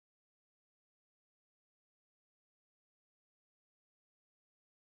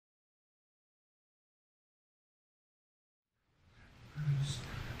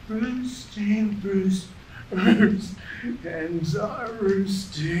Roosting, Bruce, roost, hens are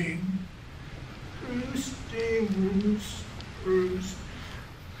roosting. Roosting, roost, roost,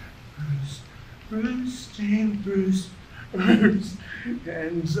 roost, roosting, Bruce, roost,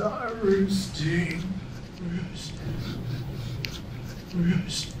 hens are roosting. Roost,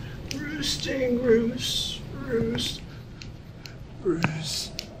 roost, roosting, roost, roost,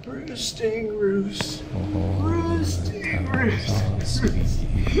 roost, roosting, roost, roosting, roost, roost,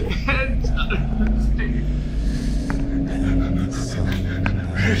 hens are roosting.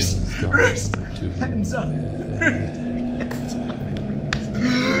 Roost, roost, hens are roosting.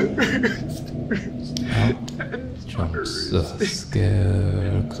 Out jumps the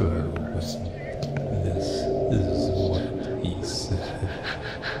Scarecrow. This is what he said.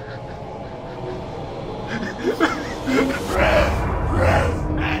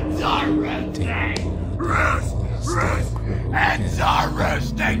 Hens are roosting. Roost, roost, hens are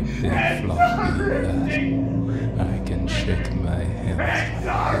roosting. Hens are roosting. I can shake my hands. Hens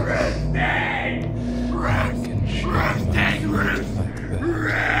are roosting. I can shake my hands like that.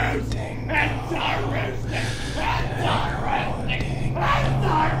 Roost, hens are roosting. Hens are roosting. Hens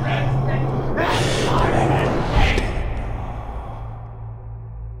are roosting. Hens are roosting.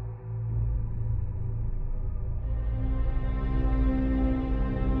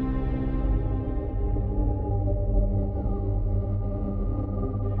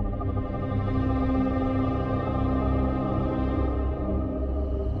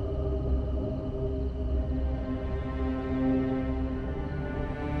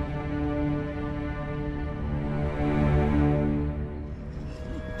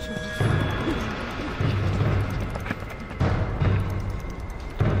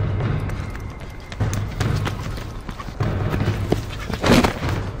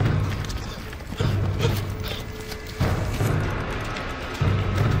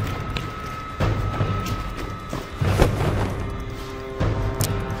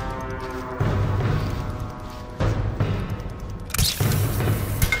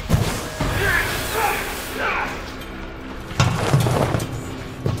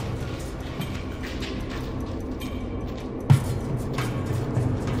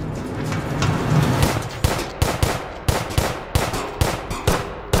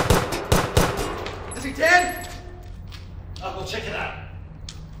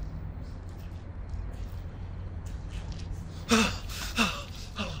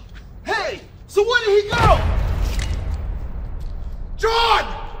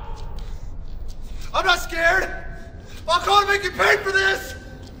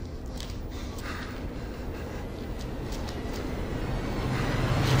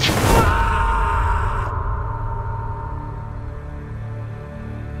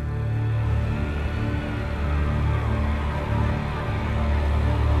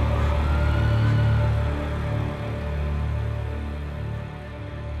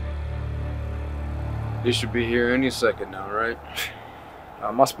 He should be here any second now, right? How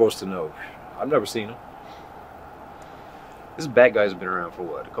am I supposed to know? I've never seen him. This bad guy's been around for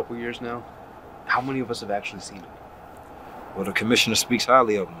what, a couple years now? How many of us have actually seen him? Well, the commissioner speaks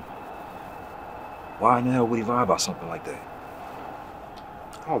highly of him. Why in the hell would he lie about something like that?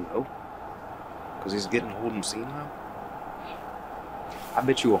 I don't know. Because he's getting old and senile? I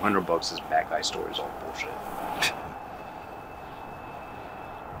bet you $100 this bad guy story is all bullshit.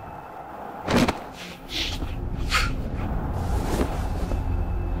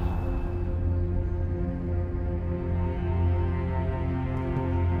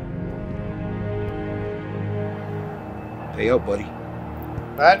 Hey up, buddy.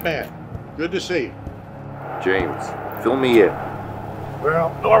 Batman, good to see you. James, fill me in.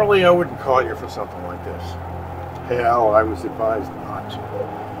 Well, normally I wouldn't call you for something like this. Hell, I was advised not to.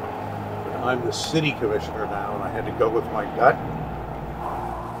 But I'm the city commissioner now, and I had to go with my gut.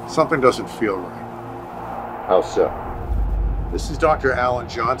 Something doesn't feel right. How so? This is Dr. Alan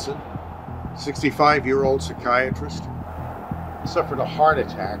Johnson, 65-year-old psychiatrist. Suffered a heart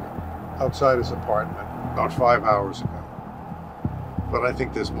attack outside his apartment about 5 hours ago. But I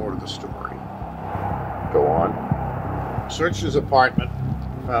think there's more to the story. Go on. Searched his apartment,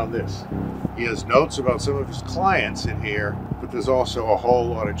 found this. He has notes about some of his clients in here, but there's also a whole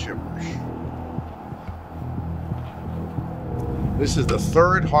lot of gibberish. This is the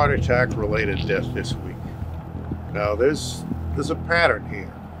third heart attack-related death this week. Now, there's a pattern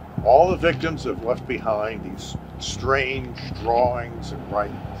here. All the victims have left behind these strange drawings and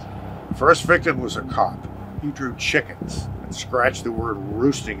writings. The first victim was a cop. He drew chickens and scratched the word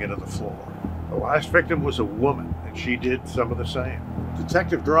roosting into the floor. The last victim was a woman, and she did some of the same.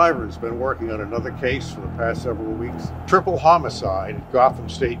 Detective Driver's been working on another case for the past several weeks. Triple homicide at Gotham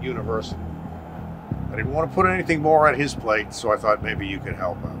State University. I didn't want to put anything more on his plate, so I thought maybe you could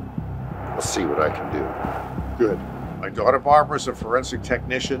help out. I'll see what I can do. Good. My daughter Barbara's a forensic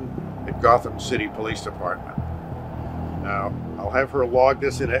technician at Gotham City Police Department. Now, I'll have her log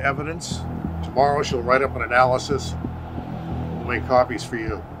this into evidence. Tomorrow she'll write up an analysis. We'll make copies for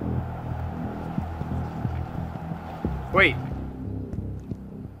you. Wait.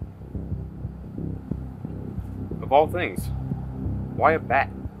 Of all things, why a bat?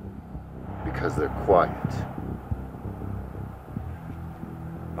 Because they're quiet.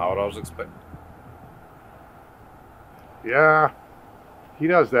 Not what I was expecting. Yeah, he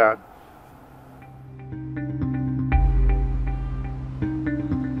does that.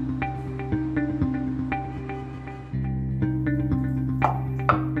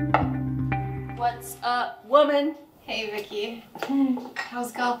 What's up, woman? Hey, Vicki.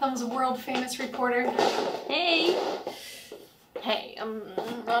 How's Gotham's world-famous reporter? Hey. Hey, I'm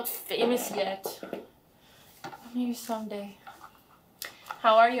not famous yet. Maybe someday.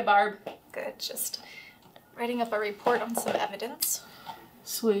 How are you, Barb? Good, just writing up a report on some evidence.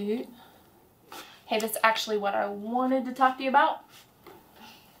 Sweet. Hey, that's actually what I wanted to talk to you about.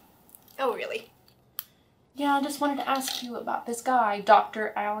 Oh, really? Yeah, I just wanted to ask you about this guy,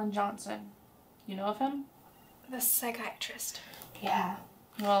 Dr. Alan Johnson. You know of him? The psychiatrist. Yeah.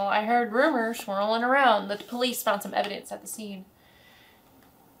 Well, I heard rumors swirling around that the police found some evidence at the scene.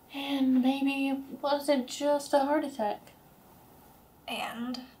 And maybe it wasn't just a heart attack.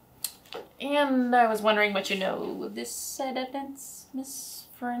 And I was wondering what you know of this said evidence, Miss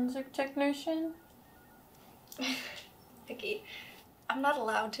Forensic Technician? Vicki, I'm not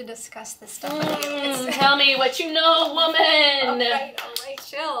allowed to discuss this stuff with you. Tell me what you know, woman! All right,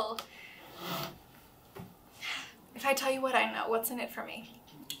 chill. If I tell you what I know, what's in it for me?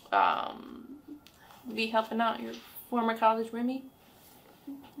 Be helping out your former college roomie.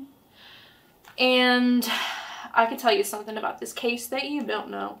 And I can tell you something about this case that you don't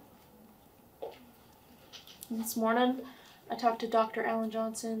know. This morning, I talked to Dr. Alan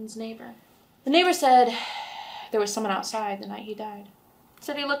Johnson's neighbor. The neighbor said there was someone outside the night he died.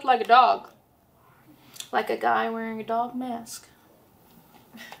 Said he looked like a dog. Like a guy wearing a dog mask.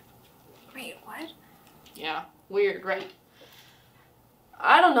 Wait, what? Yeah, weird, right?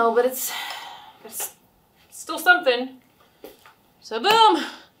 I don't know, but it's still something. So boom,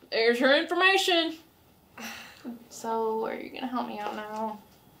 there's your information. So are you gonna help me out now?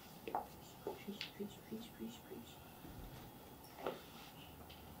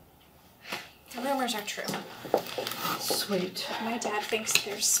 The rumors are true. Sweet. My dad thinks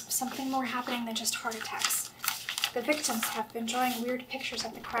there's something more happening than just heart attacks. The victims have been drawing weird pictures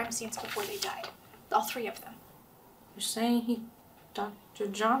of the crime scenes before they died. All three of them. You're saying Dr.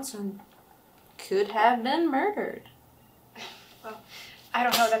 Johnson could have been murdered? Well, I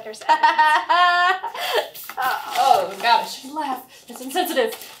don't know that there's evidence. Oh God, I shouldn't laugh. That's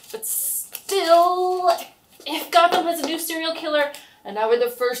insensitive. But still, if Gotham has a new serial killer and I were the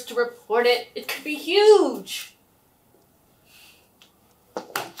first to report it, it could be huge.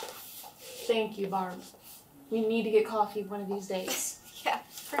 Thank you, Barb. We need to get coffee one of these days. Yeah,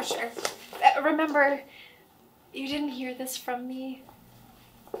 for sure. Remember, you didn't hear this from me.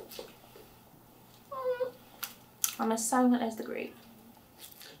 I'm as silent as the grave.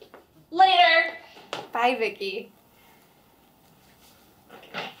 Later! Bye, Vicki.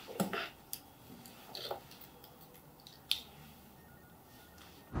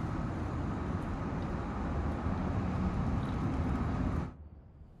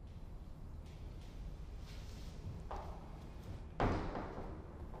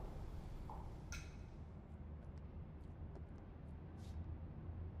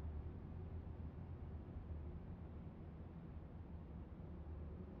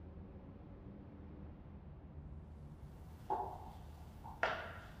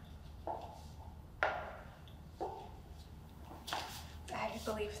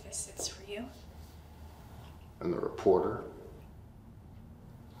 I believe this is for you. And the reporter,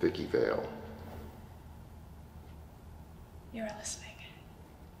 Vicki Vale. You're listening.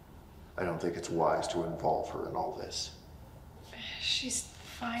 I don't think it's wise to involve her in all this. She's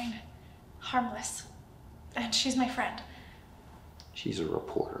fine. Harmless. And she's my friend. She's a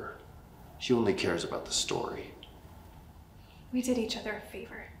reporter. She only cares about the story. We did each other a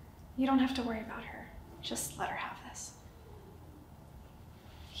favor. You don't have to worry about her. Just let her have this.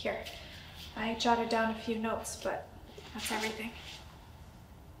 Here. I jotted down a few notes, but that's everything.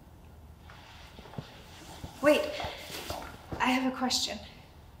 Wait. I have a question.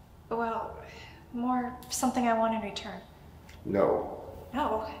 Well, more something I want in return. No.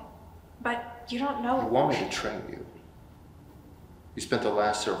 No, but you don't know. I want me to train you. You spent the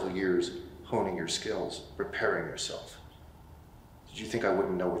last several years honing your skills, preparing yourself. Did you think I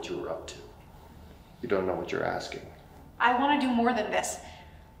wouldn't know what you were up to? You don't know what you're asking. I want to do more than this.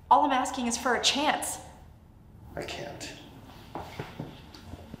 All I'm asking is for a chance. I can't.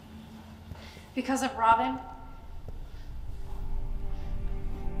 Because of Robin?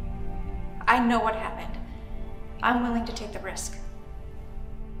 I know what happened. I'm willing to take the risk.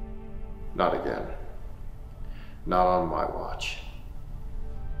 Not again. Not on my watch.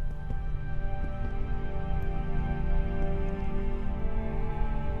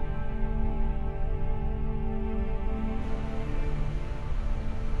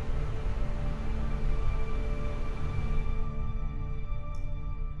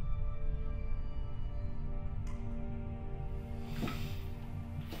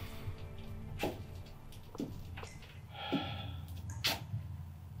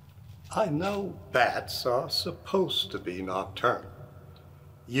 I know bats are supposed to be nocturnal.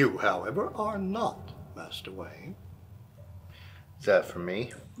 You, however, are not, Master Wayne. Is that for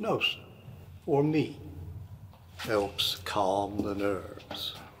me? No, sir. For me. Helps calm the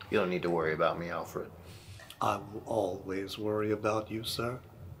nerves. You don't need to worry about me, Alfred. I will always worry about you, sir.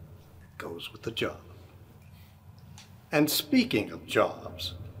 Goes with the job. And speaking of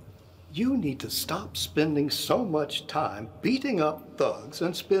jobs, you need to stop spending so much time beating up thugs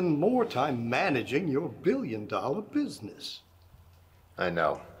and spend more time managing your billion-dollar business. I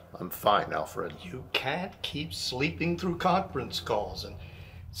know. I'm fine, Alfred. You can't keep sleeping through conference calls and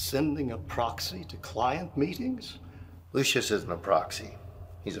sending a proxy to client meetings. Lucius isn't a proxy.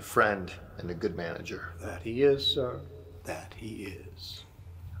 He's a friend and a good manager. That he is, sir. That he is.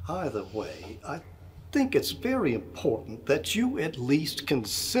 Either way, I think it's very important that you at least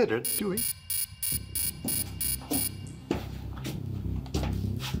consider doing...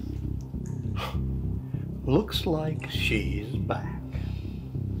 Looks like she's back.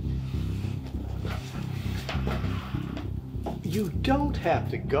 You don't have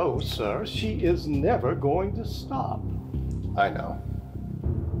to go, sir. She is never going to stop. I know.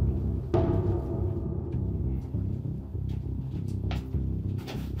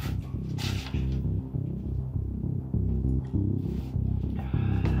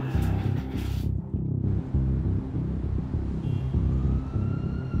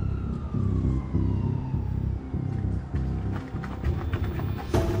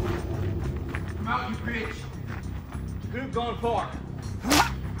 Going far.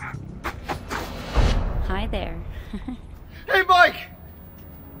 Hi there. Hey, Mike!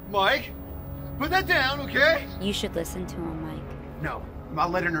 Mike, put that down, okay? You should listen to him, Mike. No, I'm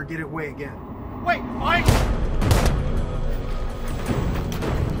not letting her get away again. Wait, Mike!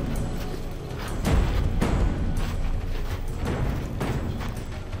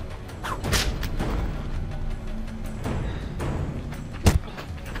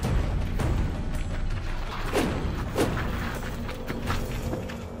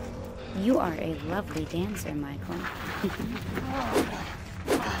 You are a lovely dancer, Michael.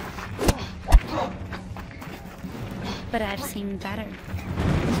 But I've seen better.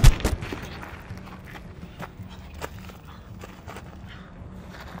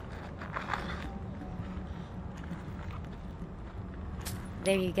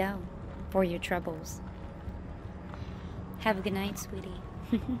 There you go, for your troubles. Have a good night, sweetie.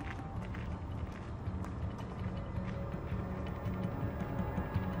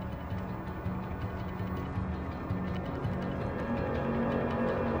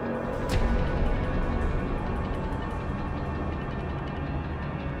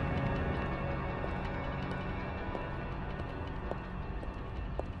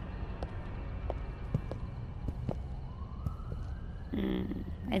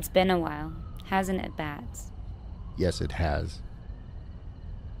 It's been a while, hasn't it, Bats? Yes, it has.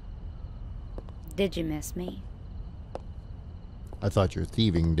 Did you miss me? I thought your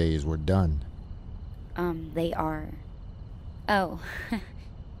thieving days were done. They are. Oh,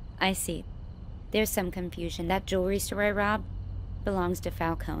 I see. There's some confusion. That jewelry store I robbed belongs to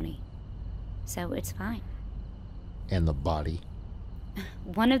Falcone. So it's fine. And the body?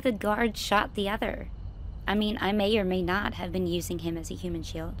 One of the guards shot the other. I mean, I may or may not have been using him as a human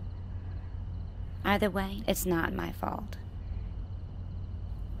shield. Either way, it's not my fault.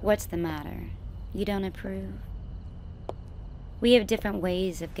 What's the matter? You don't approve? We have different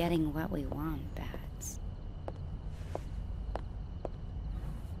ways of getting what we want, Bats.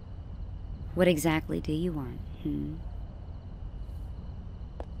 What exactly do you want,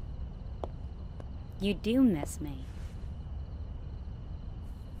 You do miss me.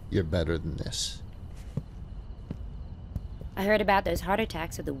 You're better than this. I heard about those heart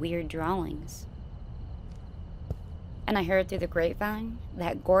attacks with the weird drawings. And I heard through the grapevine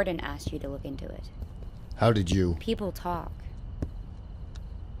that Gordon asked you to look into it. How did you... People talk.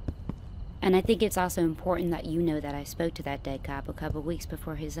 And I think it's also important that you know that I spoke to that dead cop a couple weeks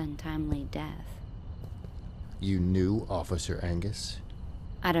before his untimely death. You knew Officer Angus?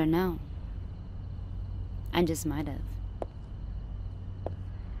 I don't know. I just might have.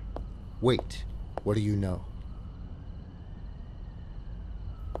 Wait, what do you know?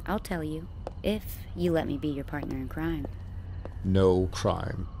 I'll tell you, if you let me be your partner in crime. No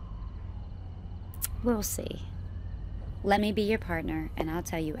crime. We'll see. Let me be your partner, and I'll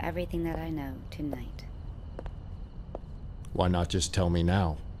tell you everything that I know tonight. Why not just tell me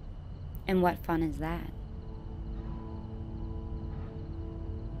now? And what fun is that?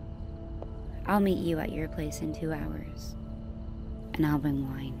 I'll meet you at your place in 2 hours, and I'll bring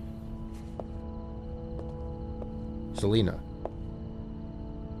wine. Selina,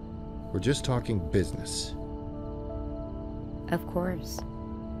 we're just talking business. Of course.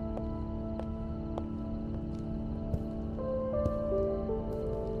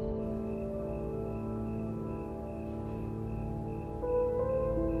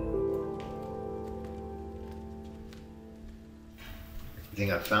 I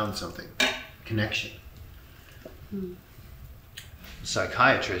think I found something. Connection. The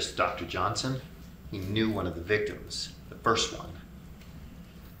psychiatrist, Dr. Johnson, he knew one of the victims, the first one.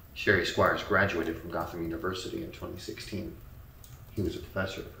 Sherry Squires graduated from Gotham University in 2016. He was a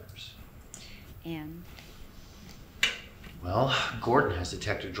professor of hers. And? Well, Gordon has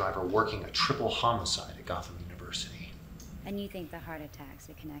detected a driver working a triple homicide at Gotham University. And you think the heart attacks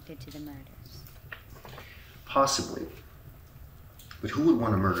are connected to the murders? Possibly. But who would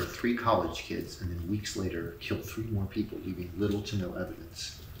want to murder 3 college kids and then weeks later kill 3 more people, leaving little to no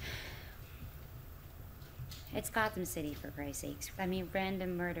evidence? It's Gotham City, for Christ's sakes. I mean,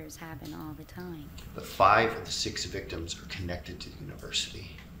 random murders happen all the time. But 5 of the 6 victims are connected to the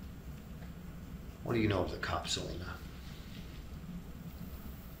university. What do you know of the cop, Selina?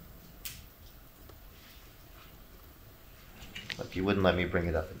 Look, you wouldn't let me bring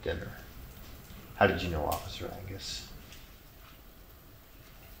it up at dinner. How did you know Officer Angus?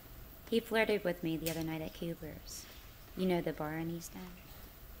 He flirted with me the other night at Cooper's. You know, the bar in East End?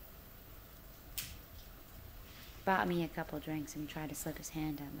 Bought me a couple drinks and tried to slip his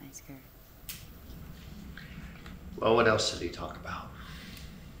hand down my skirt. Well, what else did he talk about?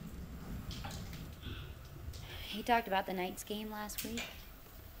 He talked about the Knights game last week.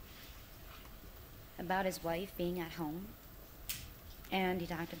 About his wife being at home. And he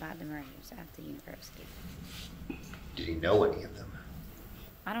talked about the murders at the university. Did he know any of them?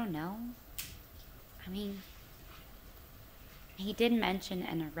 I don't know. I mean, he did mention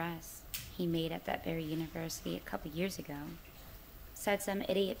an arrest he made at that very university a couple years ago. Said some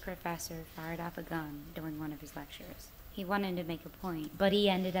idiot professor fired off a gun during one of his lectures. He wanted to make a point, but he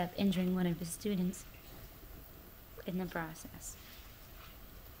ended up injuring one of his students in the process.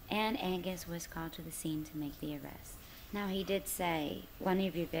 And Angus was called to the scene to make the arrest. Now, he did say one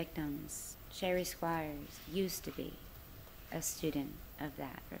of your victims, Sherry Squires, used to be a student of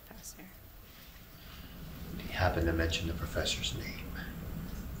that professor. Did he happen to mention the professor's name?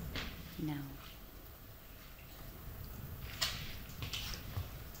 No.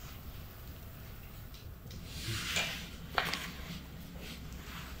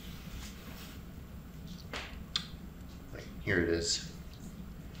 Wait, here it is.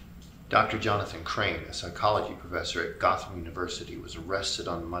 Dr. Jonathan Crane, a psychology professor at Gotham University, was arrested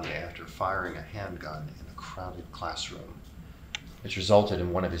on Monday after firing a handgun in a crowded classroom, which resulted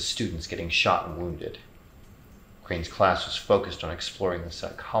in one of his students getting shot and wounded. Crane's class was focused on exploring the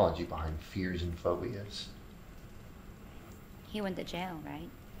psychology behind fears and phobias. He went to jail, right?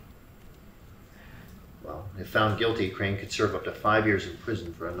 Well, if found guilty, Crane could serve up to 5 years in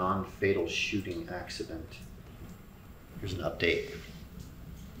prison for a non-fatal shooting accident. Here's an update.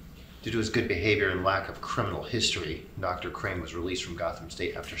 Due to his good behavior and lack of criminal history, Dr. Crane was released from Gotham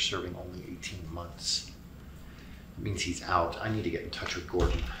State after serving only 18 months. It means he's out. I need to get in touch with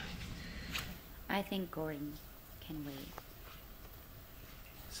Gordon. I think Gordon can wait.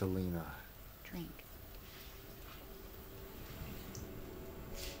 Selina. Drink.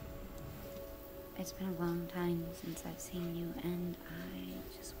 It's been a long time since I've seen you, and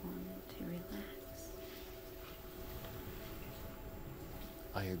I just wanted to relax.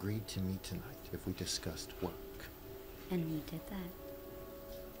 I agreed to meet tonight if we discussed work. And we did that.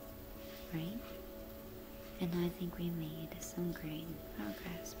 Right? And I think we made some great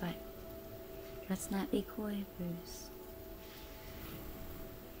progress, but let's not be coy, Bruce.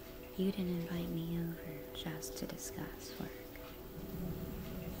 You didn't invite me over just to discuss work.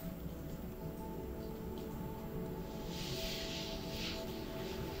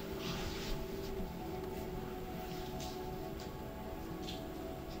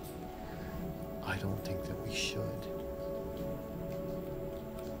 I don't think that we should.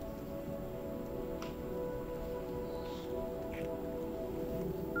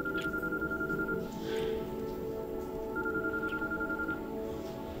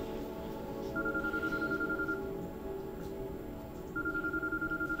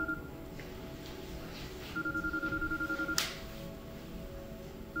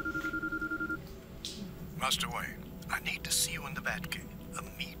 Master Wayne, I need to see you in the Batcave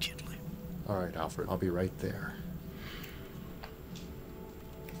immediately. All right, Alfred, I'll be right there.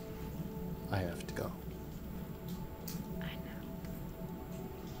 I have to go. I know.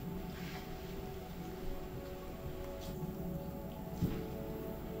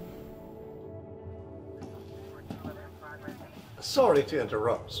 Sorry to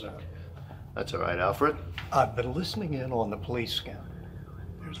interrupt, sir. That's all right, Alfred. I've been listening in on the police scanner.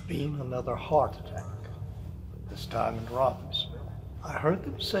 There's been another heart attack, this time in Rhydings. I heard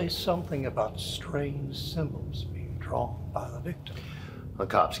them say something about strange symbols being drawn by the victim. The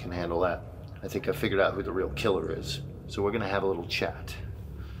cops can handle that. I think I figured out who the real killer is, so we're gonna have a little chat.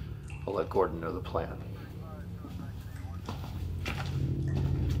 I'll let Gordon know the plan.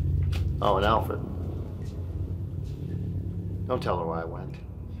 Oh, and Alfred, don't tell her where I went.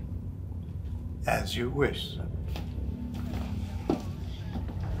 As you wish, sir.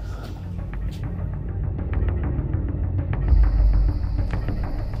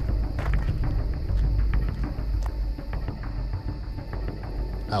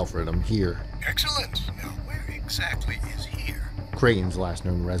 Alfred, I'm here. Excellent. Now, where exactly is here? Crane's last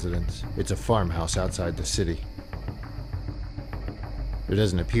known residence. It's a farmhouse outside the city. There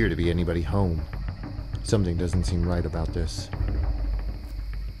doesn't appear to be anybody home. Something doesn't seem right about this.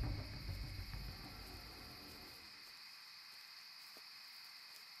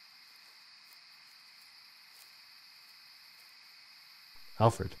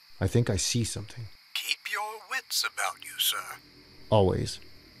 Alfred, I think I see something. Keep your wits about you, sir. Always.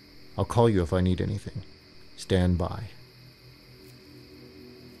 I'll call you if I need anything. Stand by.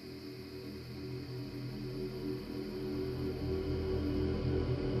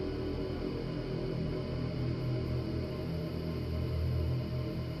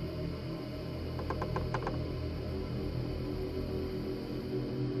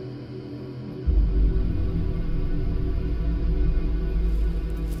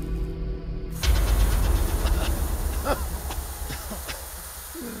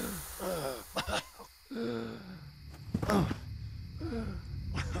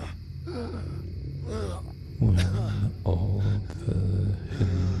 When all the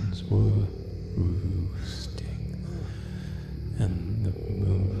hens were roosting, and the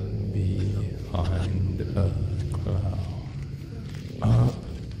moon behind a cloud, up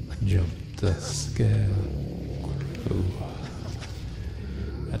jumped the Scarecrow.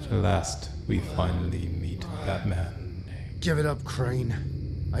 At last, we finally meet Batman. Give it up, Crane.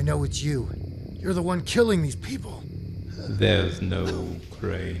 I know it's you. You're the one killing these people. There's no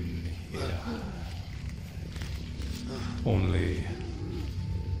Crane here. Only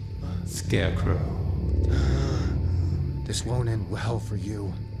Scarecrow. This won't end well for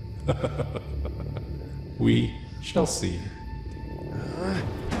you. We shall see.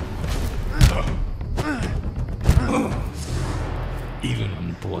 Even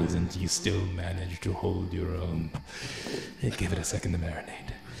unpoisoned, you still manage to hold your own. Give it a second to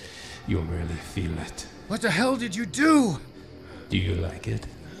marinate. You'll really feel it. What the hell did you do? Do you like it?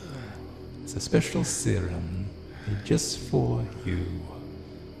 It's a special serum made just for you.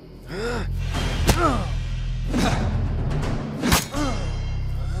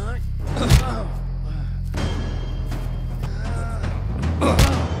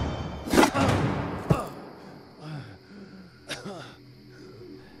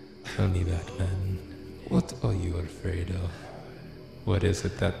 Tell me, Batman, what are you afraid of? What is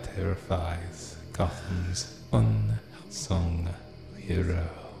it that terrifies Gotham's unsung hero?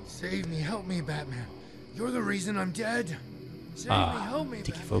 Save me, help me, Batman. You're the reason I'm dead. Save me, help me,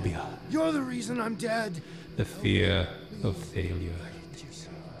 Tikiphobia. Batman. You're the reason I'm dead. The fear of failure.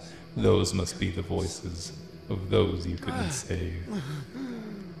 Those must be the voices of those you couldn't save.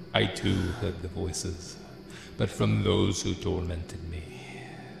 I too heard the voices, but from those who tormented me.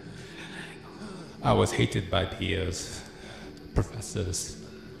 I was hated by peers, professors,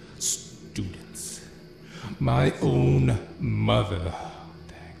 students, my own mother,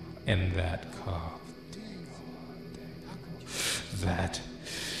 and that cop. That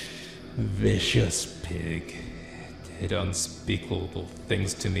vicious pig did unspeakable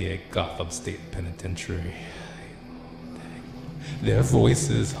things to me at Gotham State Penitentiary. Their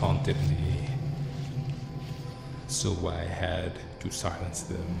voices haunted me, so I had to silence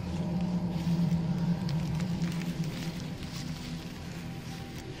them.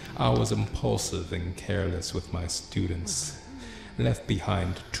 I was impulsive and careless with my students, left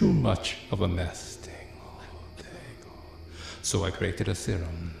behind too much of a mess. So I created a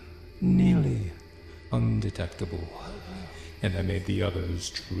serum, nearly undetectable, and I made the others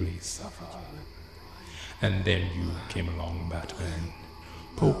truly suffer. And then you came along, Batman,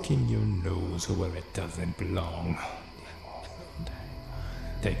 poking your nose where it doesn't belong.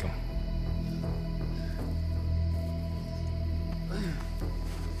 Take him.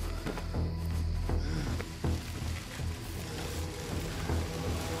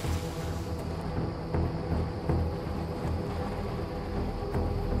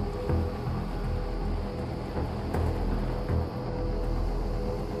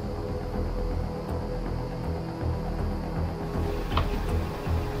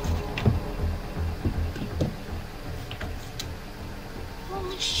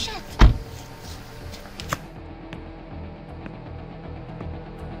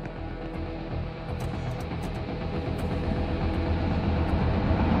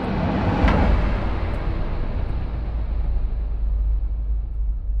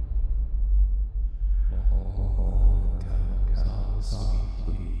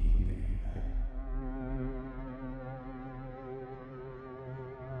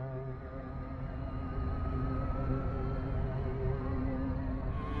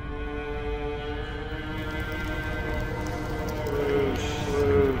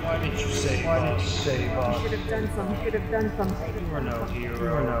 You should have done something. You are no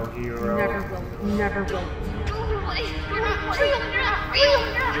hero. You never will. You're not real.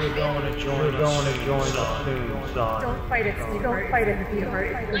 You're going to join us soon, son. Don't fight it, sweetheart. Don't fight it, sweetheart.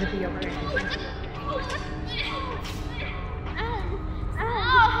 It's going to be okay.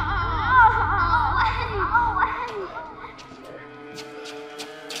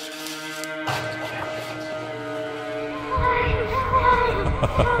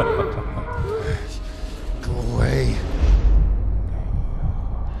 Go away.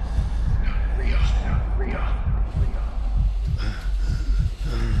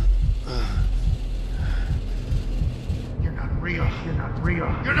 You're not real. You're not real.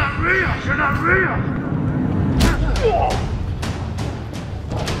 You're not real. You're not real.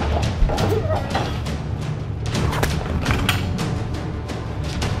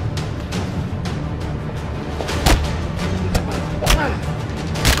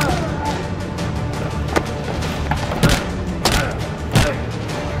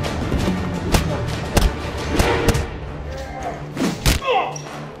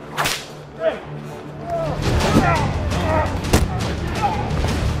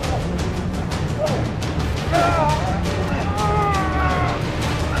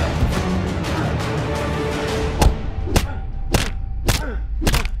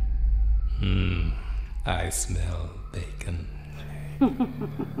 I smell bacon.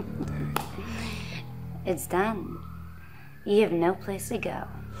 It's done. You have no place to go.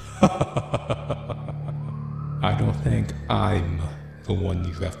 I don't think I'm the one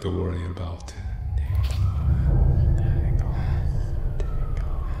you have to worry about.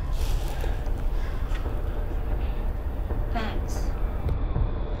 Thanks.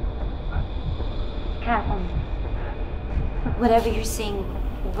 Catwoman. Whatever you're seeing,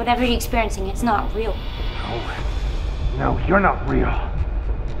 whatever you're experiencing, it's not real. No, you're not real.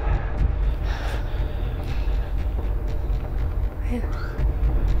 Get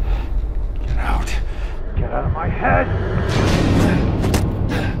out. Get out of my head.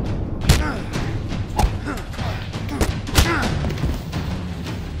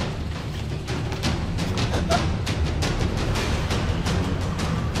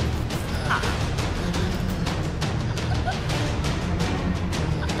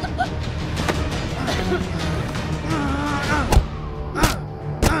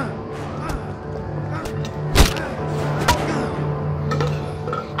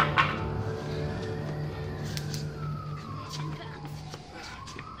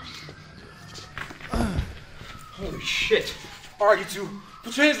 Holy shit! Alright, you two,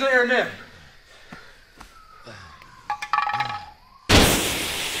 put your hands in the air now!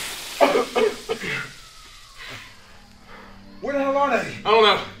 Where the hell are they? I don't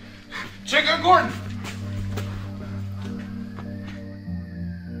know. Check out Gordon.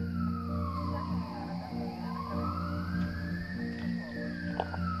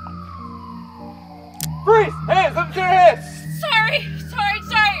 Freeze! Hands up to your heads! Sorry.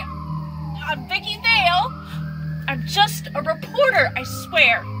 I'm just a reporter, I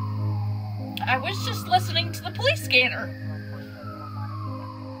swear. I was just listening to the police scanner.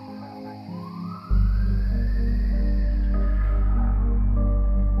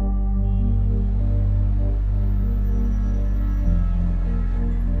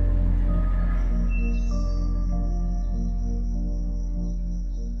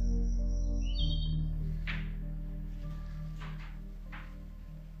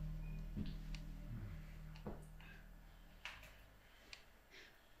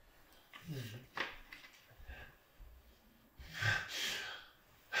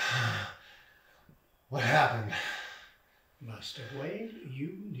 What happened? Mr. Wade,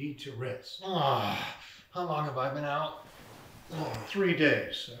 you need to rest. Oh, how long have I been out? 3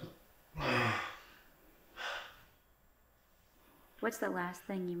 days, sir. What's the last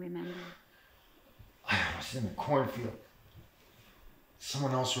thing you remember? I was in the cornfield.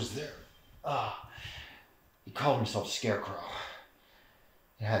 Someone else was there. He called himself Scarecrow.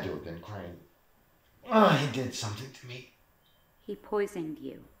 It had to have been Crane. He did something to me. He poisoned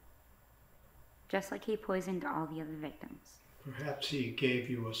you. Just like he poisoned all the other victims. Perhaps he gave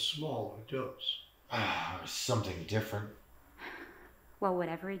you a smaller dose. Something different. Well,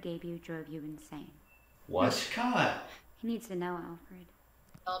 whatever he gave you drove you insane. What? It's Kyle. He needs to know, Alfred.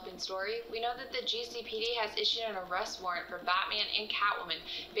 Developing story, we know that the GCPD has issued an arrest warrant for Batman and Catwoman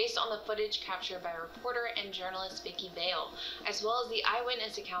based on the footage captured by reporter and journalist Vicki Vale, as well as the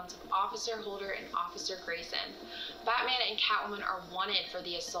eyewitness accounts of Officer Holder and Officer Grayson. Batman and Catwoman are wanted for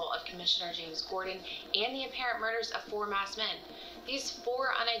the assault of Commissioner James Gordon and the apparent murders of 4 masked men. These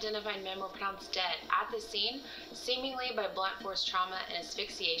 4 unidentified men were pronounced dead at the scene, seemingly by blunt force trauma and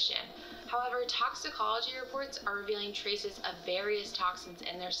asphyxiation. However, toxicology reports are revealing traces of various toxins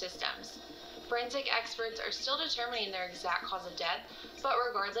in their systems. Forensic experts are still determining their exact cause of death, but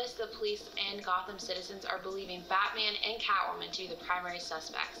regardless, the police and Gotham citizens are believing Batman and Catwoman to be the primary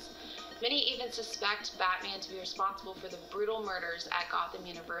suspects. Many even suspect Batman to be responsible for the brutal murders at Gotham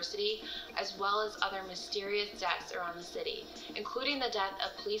University, as well as other mysterious deaths around the city, including the death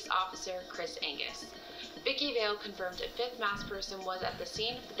of police officer Chris Angus. Vicki Vale confirmed a 5th masked person was at the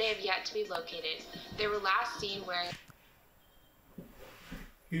scene, but they have yet to be located. They were last seen wearing...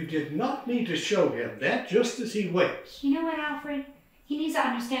 You did not need to show him that just as he waits. You know what, Alfred? He needs to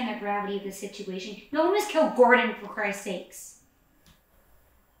understand the gravity of the situation. No one must kill Gordon, for Christ's sakes.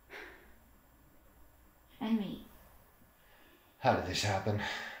 And me. How did this happen?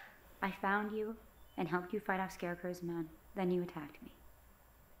 I found you and helped you fight off Scarecrow's men. Then you attacked me.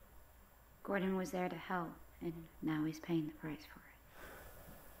 Gordon was there to help, and now he's paying the price for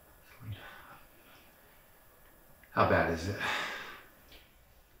it. How bad is it?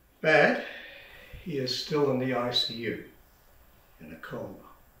 Bad? He is still in the ICU, in a coma.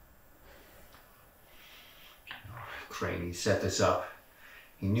 Crane, he set this up.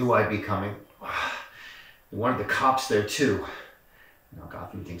 He knew I'd be coming. He wanted the cops there too. Now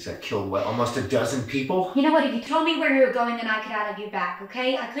Gotham thinks I killed, what, almost a dozen people? You know what, if you told me where you were going, then I could have your back,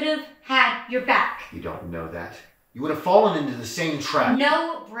 okay? I could have had your back. You don't know that. You would have fallen into the same trap.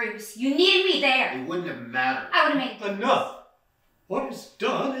 No, Bruce, you needed me there. It wouldn't have mattered. I would have made... Enough! What is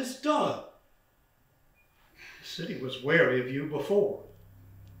done is done. The city was wary of you before.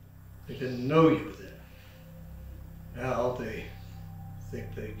 They didn't know you were there. Now they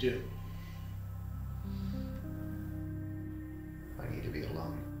think they do. I need to be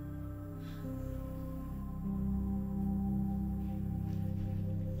alone.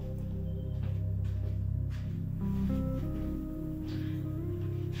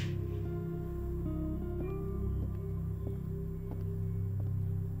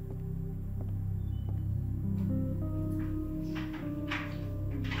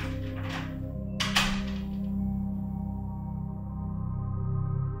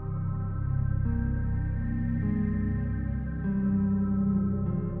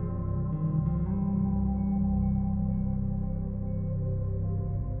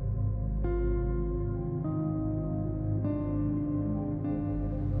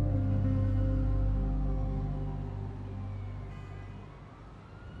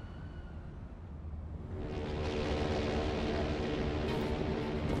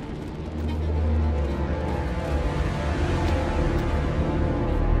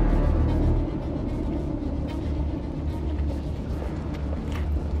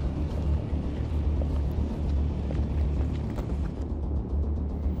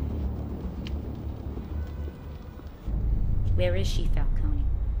 Where is she, Falcone?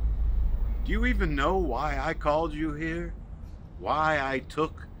 Do you even know why I called you here? Why I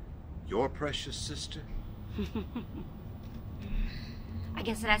took your precious sister? I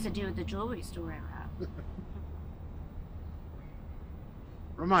guess it has to do with the jewelry store I robbed.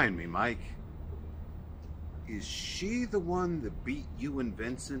 Remind me, Mike. Is she the one that beat you and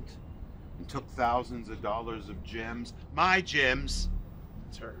Vincent and took thousands of dollars of gems? My gems!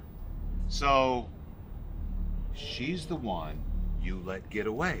 It's her. So, she's the one you let get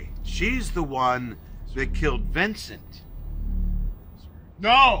away. She's the one that killed Vincent.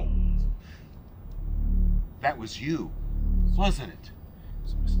 No! That was you, wasn't it?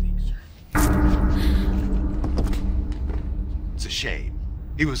 It's a mistake, sir. It's a shame.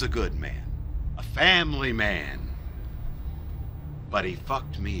 He was a good man. A family man. But he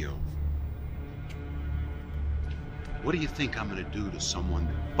fucked me over. What do you think I'm gonna do to someone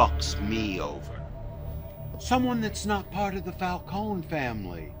that fucks me over? Someone that's not part of the Falcone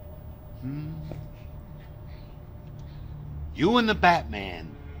family. You and the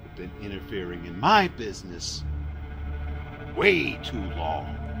Batman have been interfering in my business way too long.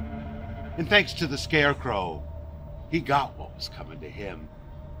 And thanks to the Scarecrow, he got what was coming to him.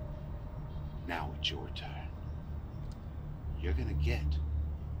 Now it's your turn. You're gonna get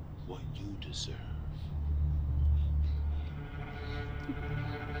what you deserve.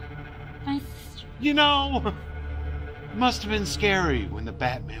 My sister. You know, it must have been scary when the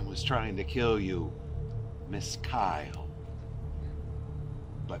Batman was trying to kill you, Miss Kyle.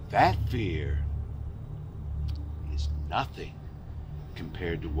 But that fear is nothing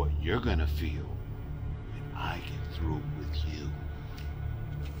compared to what you're gonna feel when I get through with you.